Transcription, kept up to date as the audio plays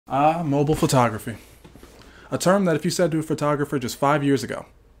Mobile photography. A term that if you said to a photographer just 5 years ago,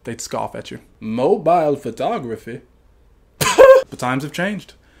 they'd scoff at you. Mobile photography? But times have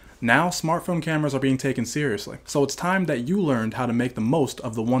changed. Now smartphone cameras are being taken seriously, so it's time that you learned how to make the most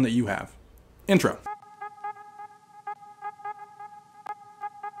of the one that you have. Intro.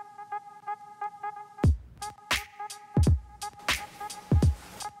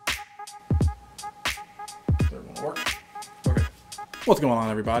 What's going on,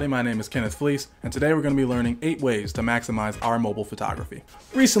 everybody? My name is Kenneth Fleece, and today we're going to be learning 8 ways to maximize our mobile photography.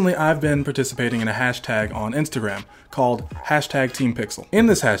 Recently, I've been participating in a hashtag on Instagram called #TeamPixel. In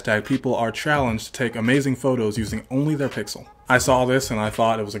this hashtag, people are challenged to take amazing photos using only their pixel. I saw this and I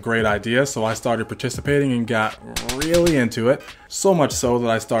thought it was a great idea, so I started participating and got really into it. So much so that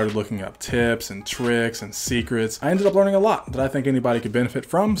I started looking up tips and tricks and secrets. I ended up learning a lot that I think anybody could benefit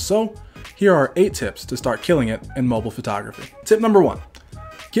from, so here are 8 tips to start killing it in mobile photography. Tip number 1.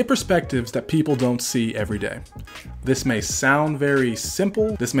 Get perspectives that people don't see every day. This may sound very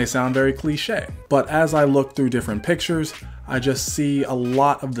simple, this may sound very cliche, but as I look through different pictures, I just see a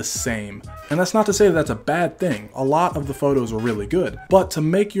lot of the same. And that's not to say that that's a bad thing. A lot of the photos are really good. But to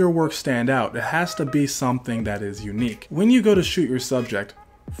make your work stand out, it has to be something that is unique. When you go to shoot your subject,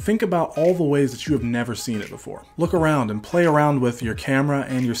 think about all the ways that you have never seen it before. Look around and play around with your camera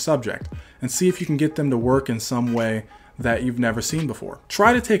and your subject and see if you can get them to work in some way that you've never seen before.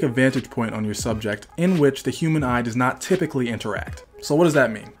 Try to take a vantage point on your subject in which the human eye does not typically interact. So what does that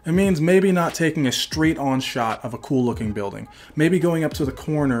mean? It means maybe not taking a straight on shot of a cool looking building. Maybe going up to the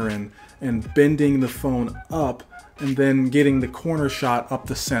corner and bending the phone up and then getting the corner shot up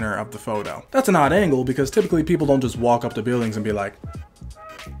the center of the photo. That's an odd angle because typically people don't just walk up to buildings and be like.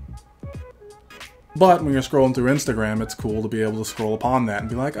 But when you're scrolling through Instagram, it's cool to be able to scroll upon that and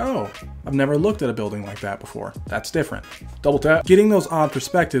be like, oh, I've never looked at a building like that before. That's different. Double tap. Getting those odd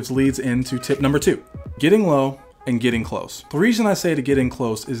perspectives leads into tip number 2, getting low and getting close. The reason I say to get in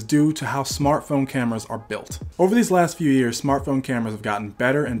close is due to how smartphone cameras are built. Over these last few years, smartphone cameras have gotten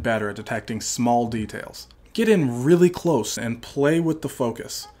better and better at detecting small details. Get in really close and play with the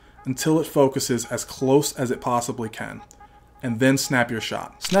focus until it focuses as close as it possibly can. And then snap your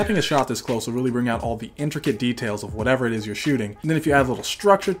shot. Snapping a shot this close will really bring out all the intricate details of whatever it is you're shooting. And then if you add a little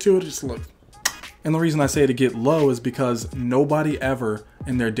structure to it, just look. And the reason I say to get low is because nobody ever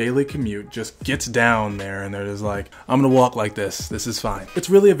in their daily commute just gets down there and they're just like, I'm gonna walk like this is fine. It's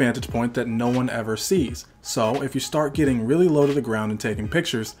really a vantage point that no one ever sees. So if you start getting really low to the ground and taking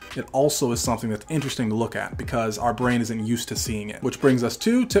pictures, it also is something that's interesting to look at because our brain isn't used to seeing it. Which brings us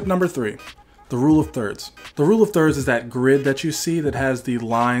to tip number 3. The rule of thirds. The rule of thirds is that grid that you see that has the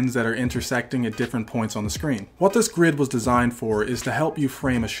lines that are intersecting at different points on the screen. What this grid was designed for is to help you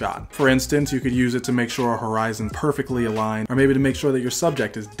frame a shot. For instance, you could use it to make sure a horizon perfectly aligned, or maybe to make sure that your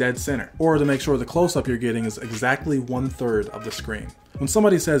subject is dead center, or to make sure the close-up you're getting is exactly 1/3 of the screen. When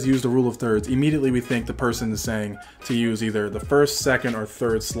somebody says use the rule of thirds, immediately we think the person is saying to use either the first, second, or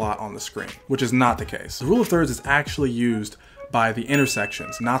third slot on the screen, which is not the case. The rule of thirds is actually used by the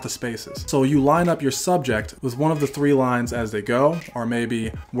intersections, not the spaces. So you line up your subject with one of the 3 lines as they go, or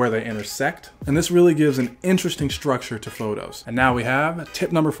maybe where they intersect. And this really gives an interesting structure to photos. And now we have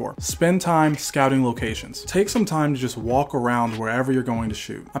tip number 4. Spend time scouting locations. Take some time to just walk around wherever you're going to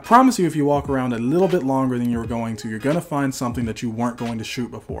shoot. I promise you if you walk around a little bit longer than you were going to, you're gonna find something that you weren't going to shoot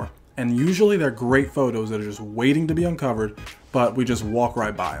before. And usually they're great photos that are just waiting to be uncovered, but we just walk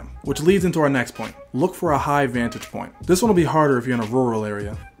right by them. Which leads into our next point. Look for a high vantage point. This one will be harder if you're in a rural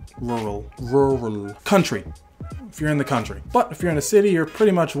area. Country. If you're in the country. But if you're in a city, you're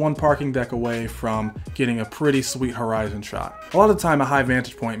pretty much one parking deck away from getting a pretty sweet horizon shot. A lot of the time, a high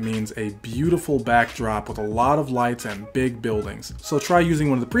vantage point means a beautiful backdrop with a lot of lights and big buildings. So try using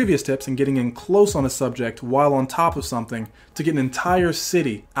one of the previous tips and getting in close on a subject while on top of something to get an entire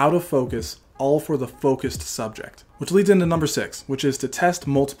city out of focus, all for the focused subject. Which leads into number 6, which is to test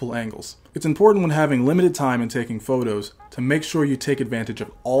multiple angles. It's important when having limited time and taking photos to make sure you take advantage of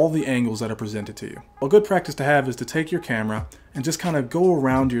all the angles that are presented to you. A good practice to have is to take your camera and just kind of go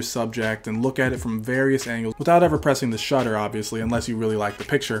around your subject and look at it from various angles without ever pressing the shutter, obviously, unless you really like the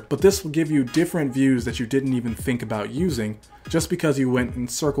picture. But this will give you different views that you didn't even think about using just because you went and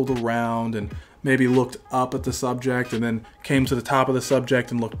circled around and maybe looked up at the subject and then came to the top of the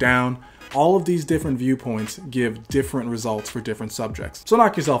subject and looked down. All of these different viewpoints give different results for different subjects. So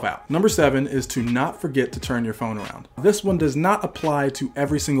knock yourself out. Number 7 is to not forget to turn your phone around. This one does not apply to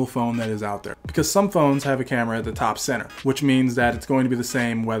every single phone that is out there, because some phones have a camera at the top center, which means that it's going to be the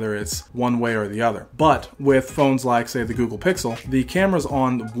same whether it's one way or the other. But with phones like, say, the Google Pixel, the camera's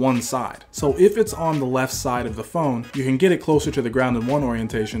on one side. So if it's on the left side of the phone, you can get it closer to the ground in one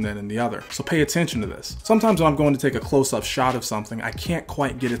orientation than in the other. So pay attention to this. Sometimes when I'm going to take a close-up shot of something, I can't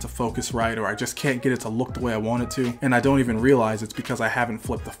quite get it to focus right, or I just can't get it to look the way I want it to, and I don't even realize it's because I haven't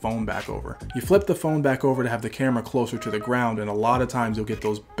flipped the phone back over. You flip the phone back over to have the camera closer to the ground, and a lot of times you'll get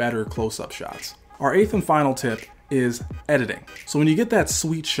those better close-up shots. Our 8th and final tip is editing. So when you get that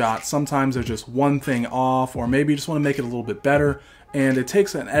sweet shot, sometimes there's just one thing off, or maybe you just want to make it a little bit better, and it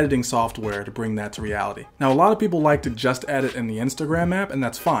takes an editing software to bring that to reality. Now, a lot of people like to just edit in the Instagram app, and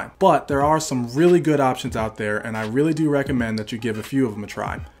that's fine, but there are some really good options out there, and I really do recommend that you give a few of them a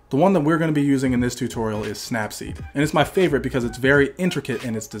try. The one that we're going to be using in this tutorial is Snapseed, and it's my favorite because it's very intricate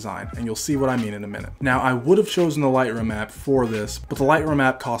in its design, and you'll see what I mean in a minute. Now, I would have chosen the Lightroom app for this, but the Lightroom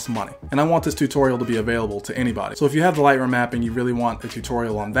app costs money, and I want this tutorial to be available to anybody. So if you have the Lightroom app and you really want a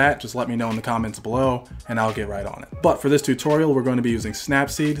tutorial on that, just let me know in the comments below, and I'll get right on it. But for this tutorial, we're going to be using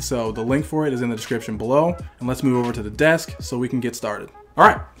Snapseed, so the link for it is in the description below, and let's move over to the desk so we can get started.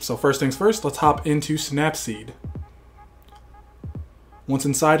 Alright, so first things first, let's hop into Snapseed. Once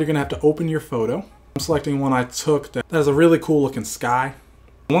inside, you're going to have to open your photo. I'm selecting one I took that has a really cool looking sky.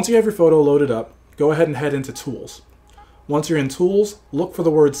 Once you have your photo loaded up, go ahead and head into Tools. Once you're in Tools, look for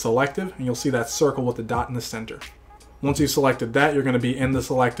the word Selective, and you'll see that circle with the dot in the center. Once you've selected that, you're going to be in the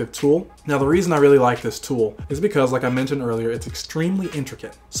Selective tool. Now, the reason I really like this tool is because, like I mentioned earlier, it's extremely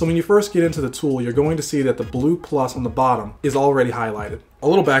intricate. So when you first get into the tool, you're going to see that the blue plus on the bottom is already highlighted. A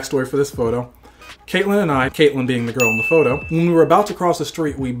little backstory for this photo. Caitlin and I, Caitlin being the girl in the photo, when we were about to cross the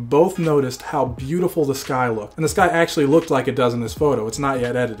street, we both noticed how beautiful the sky looked. And the sky actually looked like it does in this photo. It's not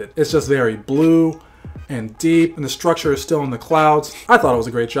yet edited. It's just very blue and deep, and the structure is still in the clouds. I thought it was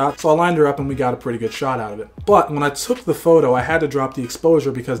a great shot, so I lined her up and we got a pretty good shot out of it. But when I took the photo, I had to drop the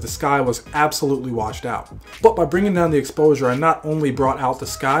exposure because the sky was absolutely washed out. But by bringing down the exposure, I not only brought out the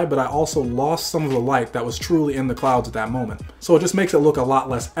sky, but I also lost some of the light that was truly in the clouds at that moment. So it just makes it look a lot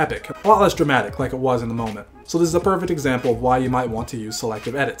less epic, a lot less dramatic like it was in the moment. So this is a perfect example of why you might want to use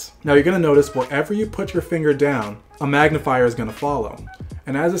selective edits. Now you're going to notice wherever you put your finger down, a magnifier is going to follow.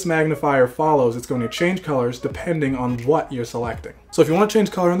 And as this magnifier follows, it's going to change colors depending on what you're selecting. So if you want to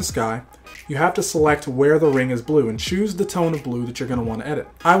change color in the sky, you have to select where the ring is blue and choose the tone of blue that you're going to want to edit.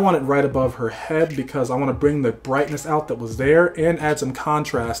 I want it right above her head because I want to bring the brightness out that was there and add some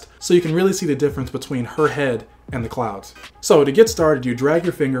contrast so you can really see the difference between her head and the clouds. So to get started, you drag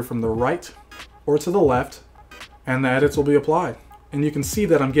your finger from the right or to the left and the edits will be applied. And you can see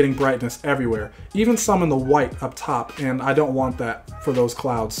that I'm getting brightness everywhere, even some in the white up top, and I don't want that for those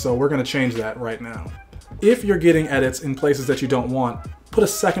clouds, so we're going to change that right now. If you're getting edits in places that you don't want, put a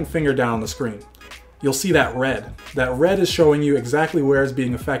second finger down on the screen. You'll see that red. That red is showing you exactly where it's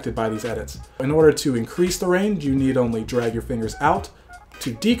being affected by these edits. In order to increase the range, you need only drag your fingers out.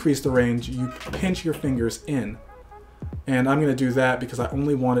 To decrease the range, you pinch your fingers in. And I'm going to do that because I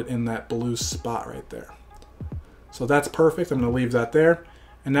only want it in that blue spot right there. So that's perfect. I'm going to leave that there.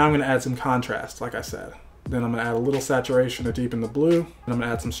 And now I'm going to add some contrast, like I said. Then I'm going to add a little saturation to deepen the blue. And I'm going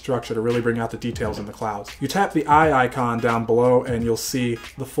to add some structure to really bring out the details in the clouds. You tap the eye icon down below and you'll see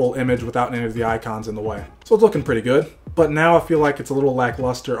the full image without any of the icons in the way. So it's looking pretty good. But now I feel like it's a little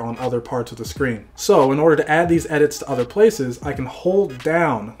lackluster on other parts of the screen. So in order to add these edits to other places, I can hold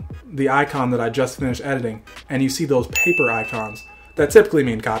down the icon that I just finished editing. And you see those paper icons that typically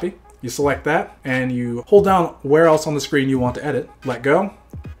mean copy. You select that and you hold down where else on the screen you want to edit, let go,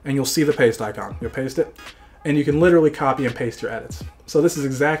 and you'll see the paste icon. You'll paste it, and you can literally copy and paste your edits. So this is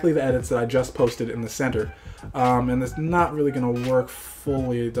exactly the edits that I just posted in the center. And it's not really going to work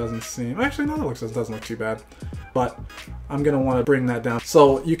fully, it doesn't seem. Actually, no, it doesn't look too bad. But I'm going to want to bring that down.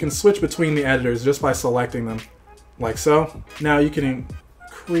 So you can switch between the editors just by selecting them, like so. Now you can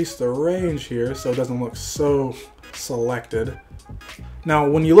increase the range here so it doesn't look so selected. Now,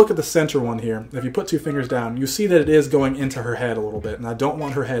 when you look at the center one here, if you put two fingers down, you see that it is going into her head a little bit, and I don't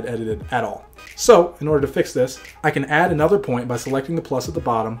want her head edited at all. So, in order to fix this, I can add another point by selecting the plus at the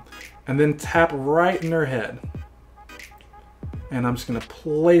bottom, and then tap right in her head. And I'm just going to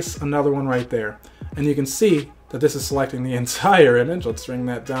place another one right there. And you can see that this is selecting the entire image. Let's bring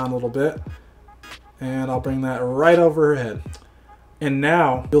that down a little bit. And I'll bring that right over her head. And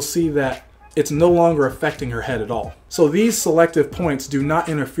now, you'll see that it's no longer affecting her head at all. So these selective points do not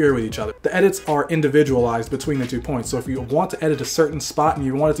interfere with each other. The edits are individualized between the 2 points. So if you want to edit a certain spot and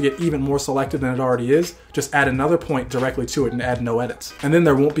you want it to get even more selective than it already is, just add another point directly to it and add no edits. And then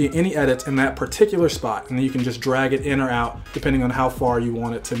there won't be any edits in that particular spot, and then you can just drag it in or out depending on how far you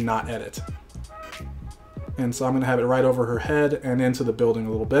want it to not edit. And so I'm going to have it right over her head and into the building a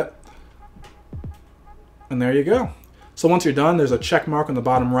little bit. And there you go. So once you're done, there's a check mark on the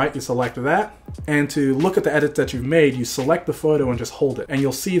bottom right. You select that. And to look at the edits that you've made, you select the photo and just hold it. And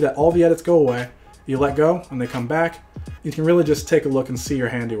you'll see that all the edits go away. You let go and they come back. You can really just take a look and see your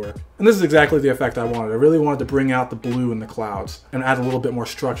handiwork. And this is exactly the effect I wanted. I really wanted to bring out the blue in the clouds and add a little bit more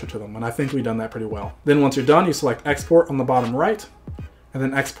structure to them. And I think we've done that pretty well. Then once you're done, you select export on the bottom right and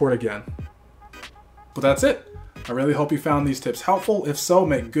then export again. But that's it. I really hope you found these tips helpful. If so,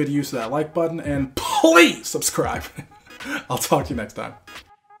 make good use of that like button and please subscribe. I'll talk to you next time.